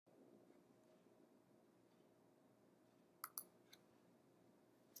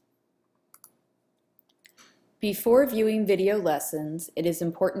Before viewing video lessons, it is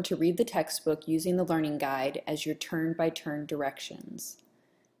important to read the textbook using the learning guide as your turn-by-turn directions.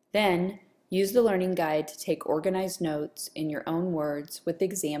 Then, use the learning guide to take organized notes in your own words with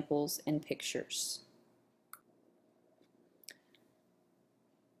examples and pictures.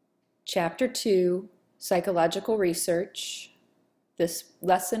 Chapter 2, Psychological Research. This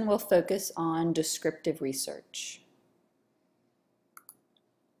lesson will focus on descriptive research.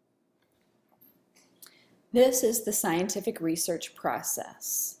 This is the scientific research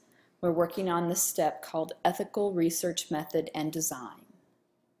process. We're working on the step called ethical research method and design.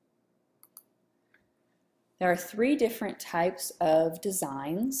 There are three different types of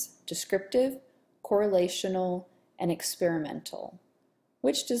designs: descriptive, correlational, and experimental.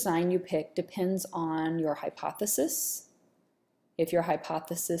 Which design you pick depends on your hypothesis. If your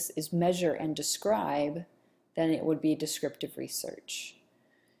hypothesis is measure and describe, then it would be descriptive research.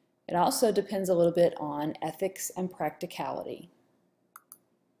 It also depends a little bit on ethics and practicality.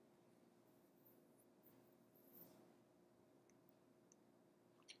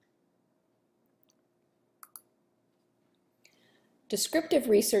 Descriptive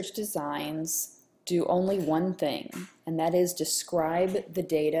research designs do only one thing, and that is describe the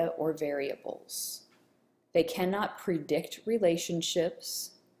data or variables. They cannot predict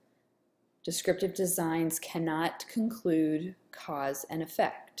relationships. Descriptive designs cannot conclude cause and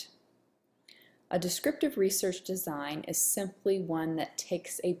effect. A descriptive research design is simply one that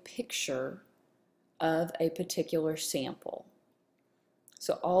takes a picture of a particular sample.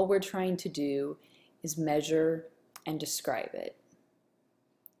 So all we're trying to do is measure and describe it.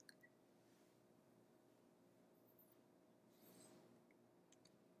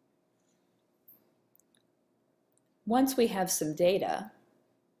 Once we have some data,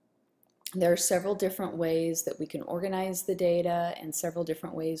 there are several different ways that we can organize the data and several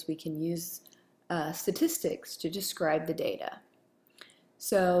different ways we can use statistics to describe the data.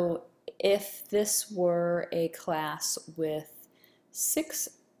 So if this were a class with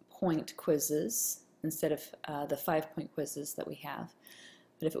 6-point quizzes instead of the 5-point quizzes that we have,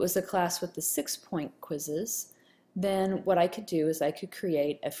 but if it was a class with the 6-point quizzes, then what I could do is I could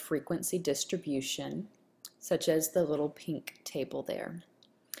create a frequency distribution, such as the little pink table there,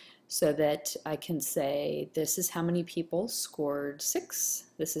 so that I can say this is how many people scored 6,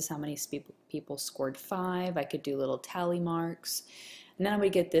 this is how many people scored 5. I could do little tally marks, and then I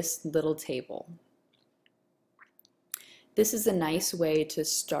would get this little table. This is a nice way to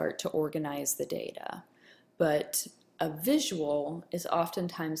start to organize the data, but a visual is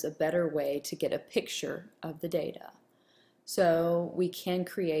oftentimes a better way to get a picture of the data. So we can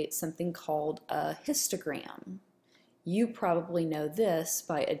create something called a histogram. You probably know this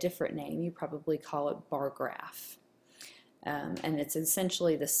by a different name. You probably call it bar graph. And it's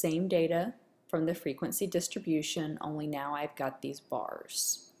essentially the same data from the frequency distribution, only now I've got these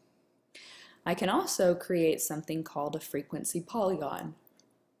bars. I can also create something called a frequency polygon.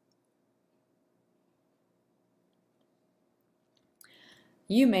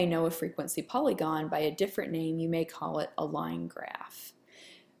 You may know a frequency polygon by a different name. You may call it a line graph.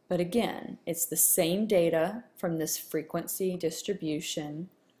 But again, it's the same data from this frequency distribution,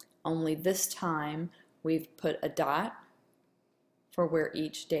 only this time we've put a dot for where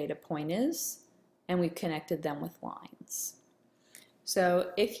each data point is, and we've connected them with lines.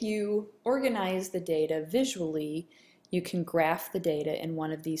 So if you organize the data visually, you can graph the data in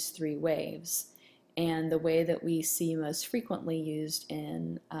one of these three ways. And the way that we see most frequently used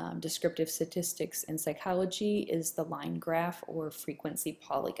in descriptive statistics and psychology is the line graph or frequency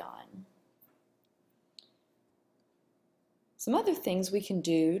polygon. Some other things we can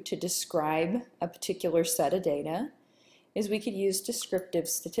do to describe a particular set of data is we could use descriptive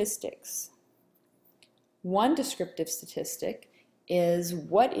statistics. One descriptive statistic is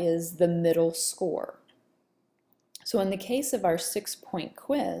what is the middle score. So in the case of our 6-point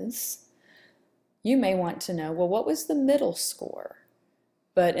quiz, you may want to know, well, what was the middle score?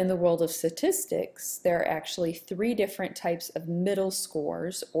 But in the world of statistics, there are actually 3 different types of middle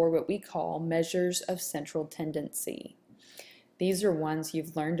scores, or what we call measures of central tendency. These are ones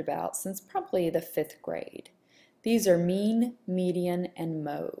you've learned about since probably the 5th grade. These are mean, median, and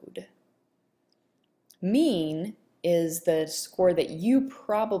mode. Mean is the score that you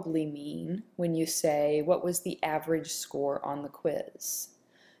probably mean when you say, what was the average score on the quiz?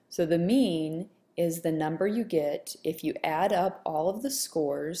 So the mean is the number you get if you add up all of the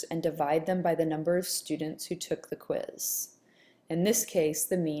scores and divide them by the number of students who took the quiz. In this case,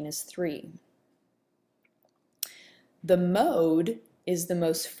 the mean is 3. The mode is the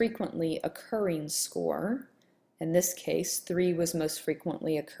most frequently occurring score. In this case, 3 was most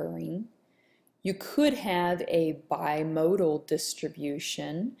frequently occurring. You could have a bimodal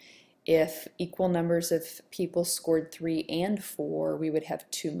distribution. If equal numbers of people scored 3 and 4, we would have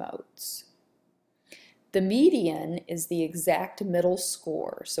 2 modes. The median is the exact middle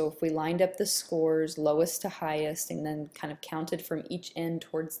score. So if we lined up the scores lowest to highest and then kind of counted from each end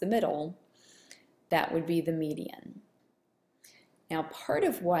towards the middle, that would be the median. Now, part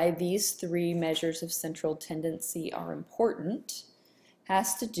of why these 3 measures of central tendency are important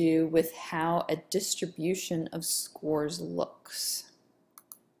has to do with how a distribution of scores looks.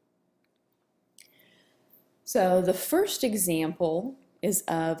 So the first example is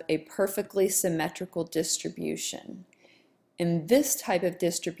of a perfectly symmetrical distribution. In this type of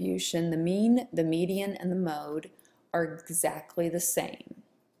distribution, the mean, the median, and the mode are exactly the same.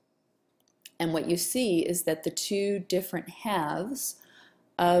 And what you see is that the 2 different halves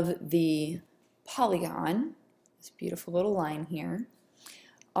of the polygon, this beautiful little line here,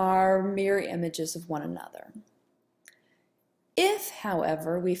 are mirror images of one another. If,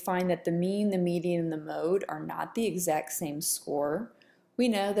 however, we find that the mean, the median, and the mode are not the exact same score, we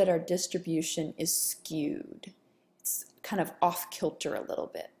know that our distribution is skewed. It's kind of off-kilter a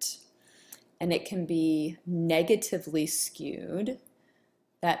little bit. And it can be negatively skewed.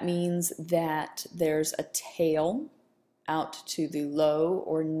 That means that there's a tail out to the low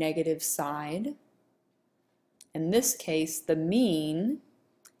or negative side. In this case, the mean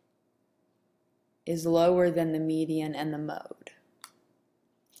is lower than the median and the mode.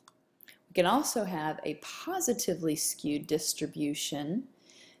 We can also have a positively skewed distribution.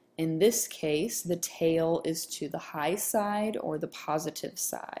 In this case, the tail is to the high side or the positive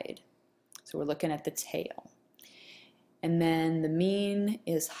side. So we're looking at the tail. And then the mean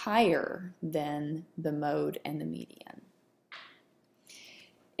is higher than the mode and the median.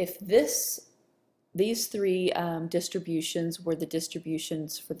 If these 3 distributions were the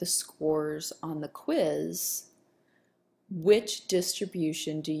distributions for the scores on the quiz, which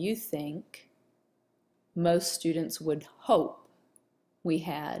distribution do you think most students would hope we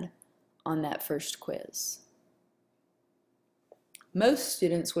had on that first quiz? Most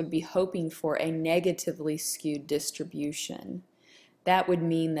students would be hoping for a negatively skewed distribution. That would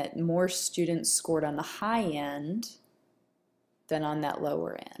mean that more students scored on the high end than on that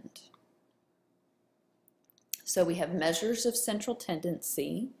lower end. So we have measures of central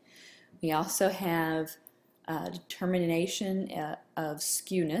tendency. We also have determination of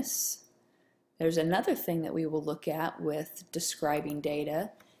skewness. There's another thing that we will look at with describing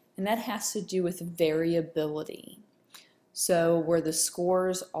data, and that has to do with variability. So were the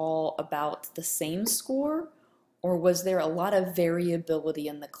scores all about the same score, or was there a lot of variability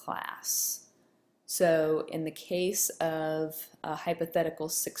in the class? So in the case of a hypothetical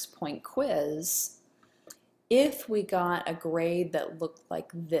 6-point quiz, if we got a grade that looked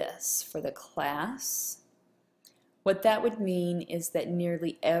like this for the class, what that would mean is that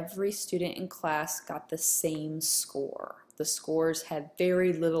nearly every student in class got the same score. The scores had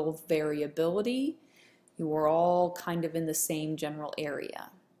very little variability. You were all kind of in the same general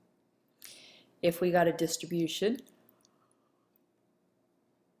area. If we got a distribution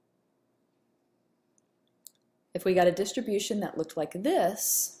that looked like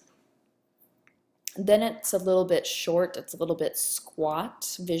this, then it's a little bit short, it's a little bit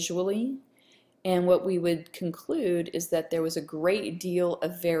squat visually, and what we would conclude is that there was a great deal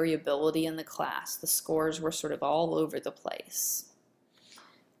of variability in the class. The scores were sort of all over the place.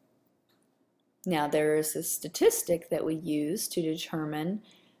 Now there is a statistic that we use to determine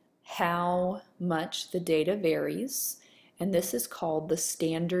how much the data varies, and this is called the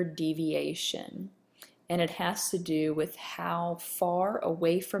standard deviation, and it has to do with how far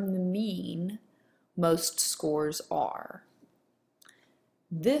away from the mean most scores are.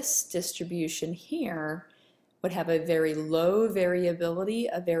 This distribution here would have a very low variability,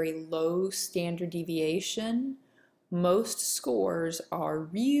 a very low standard deviation. Most scores are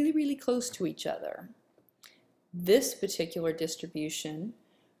really, really close to each other. This particular distribution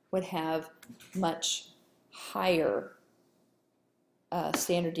would have much higher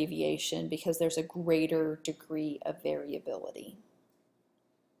standard deviation because there's a greater degree of variability.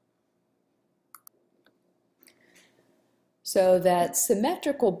 So that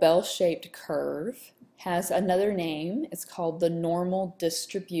symmetrical bell-shaped curve has another name. It's called the normal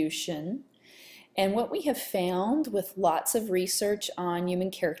distribution. And what we have found with lots of research on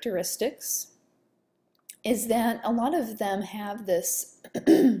human characteristics is that a lot of them have this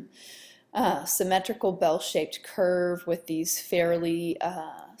symmetrical bell-shaped curve with these fairly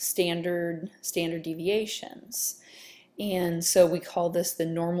standard deviations. And so we call this the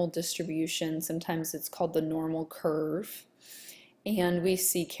normal distribution. Sometimes it's called the normal curve. And we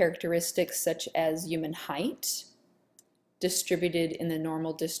see characteristics such as human height distributed in the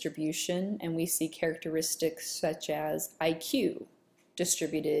normal distribution, and we see characteristics such as IQ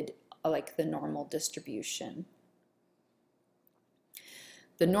distributed like the normal distribution.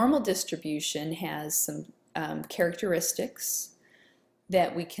 The normal distribution has some characteristics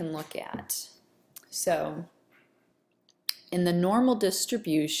that we can look at. So in the normal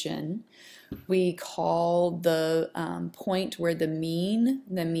distribution, we call the point where the mean,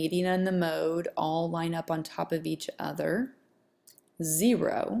 the median, and the mode all line up on top of each other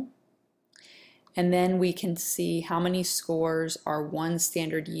 0. And then we can see how many scores are 1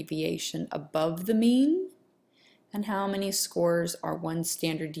 standard deviation above the mean and how many scores are 1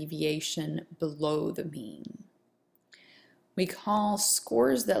 standard deviation below the mean. We call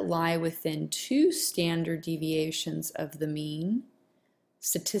scores that lie within 2 standard deviations of the mean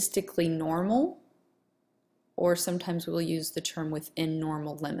statistically normal, or sometimes we'll use the term within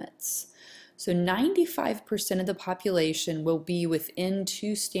normal limits. So 95% of the population will be within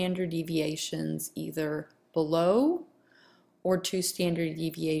 2 standard deviations, either below or 2 standard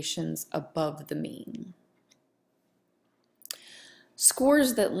deviations above the mean.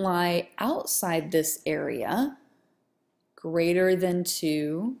 Scores that lie outside this area, greater than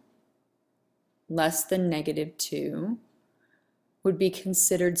 2, less than -2, would be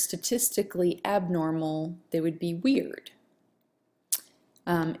considered statistically abnormal. They would be weird.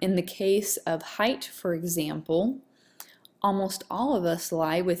 In the case of height, for example, almost all of us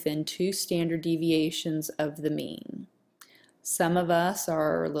lie within 2 standard deviations of the mean. Some of us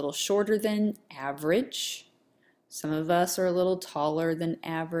are a little shorter than average. Some of us are a little taller than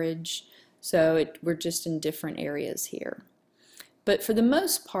average. So we're just in different areas here. But for the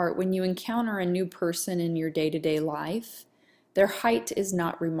most part, when you encounter a new person in your day-to-day life, their height is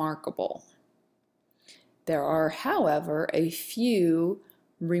not remarkable. There are, however, a few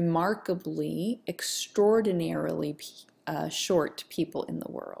remarkably, extraordinarily short people in the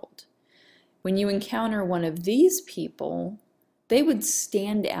world. When you encounter one of these people, they would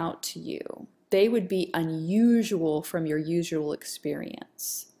stand out to you. They would be unusual from your usual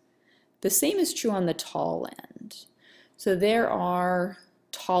experience. The same is true on the tall end. So there are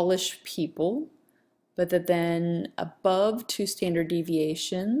tallish people, but that then above 2 standard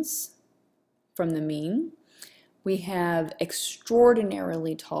deviations from the mean, we have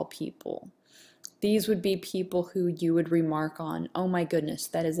extraordinarily tall people. These would be people who you would remark on, oh my goodness,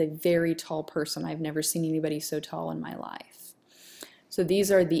 that is a very tall person. I've never seen anybody so tall in my life. So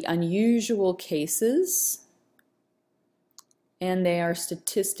these are the unusual cases, and they are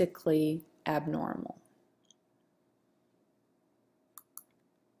statistically abnormal.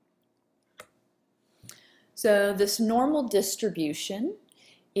 So this normal distribution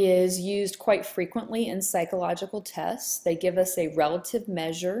is used quite frequently in psychological tests. They give us a relative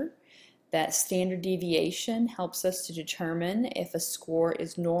measure. That standard deviation helps us to determine if a score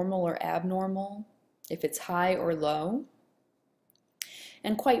is normal or abnormal, if it's high or low.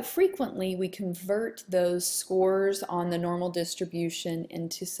 And quite frequently, we convert those scores on the normal distribution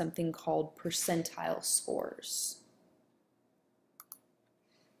into something called percentile scores.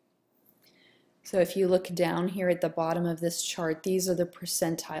 So if you look down here at the bottom of this chart, these are the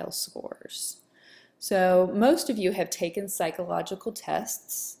percentile scores. So most of you have taken psychological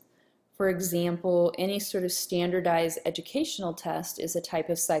tests. For example, any sort of standardized educational test is a type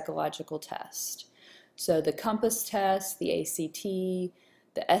of psychological test. So the COMPASS test, the ACT,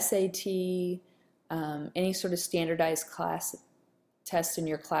 the SAT, any sort of standardized class test in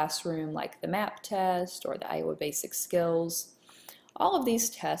your classroom like the MAP test or the Iowa Basic Skills. All of these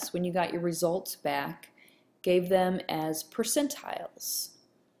tests, when you got your results back, gave them as percentiles.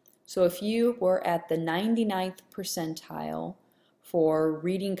 So if you were at the 99th percentile for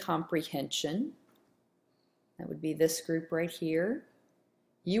reading comprehension, that would be this group right here,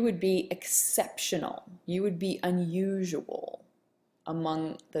 you would be exceptional. You would be unusual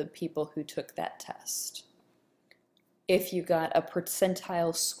among the people who took that test. If you got a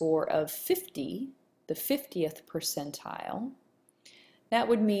percentile score of 50, the 50th percentile, that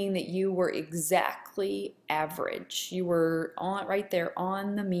would mean that you were exactly average. You were right there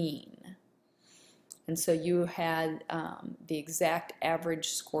on the mean. And so you had the exact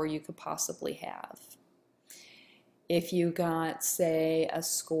average score you could possibly have. If you got, say, a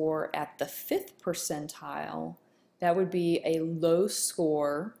score at the 5th percentile, that would be a low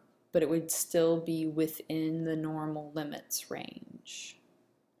score, but it would still be within the normal limits range.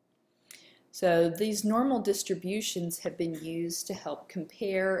 So these normal distributions have been used to help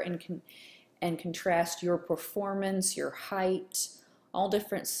compare and contrast your performance, your height, all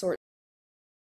different sorts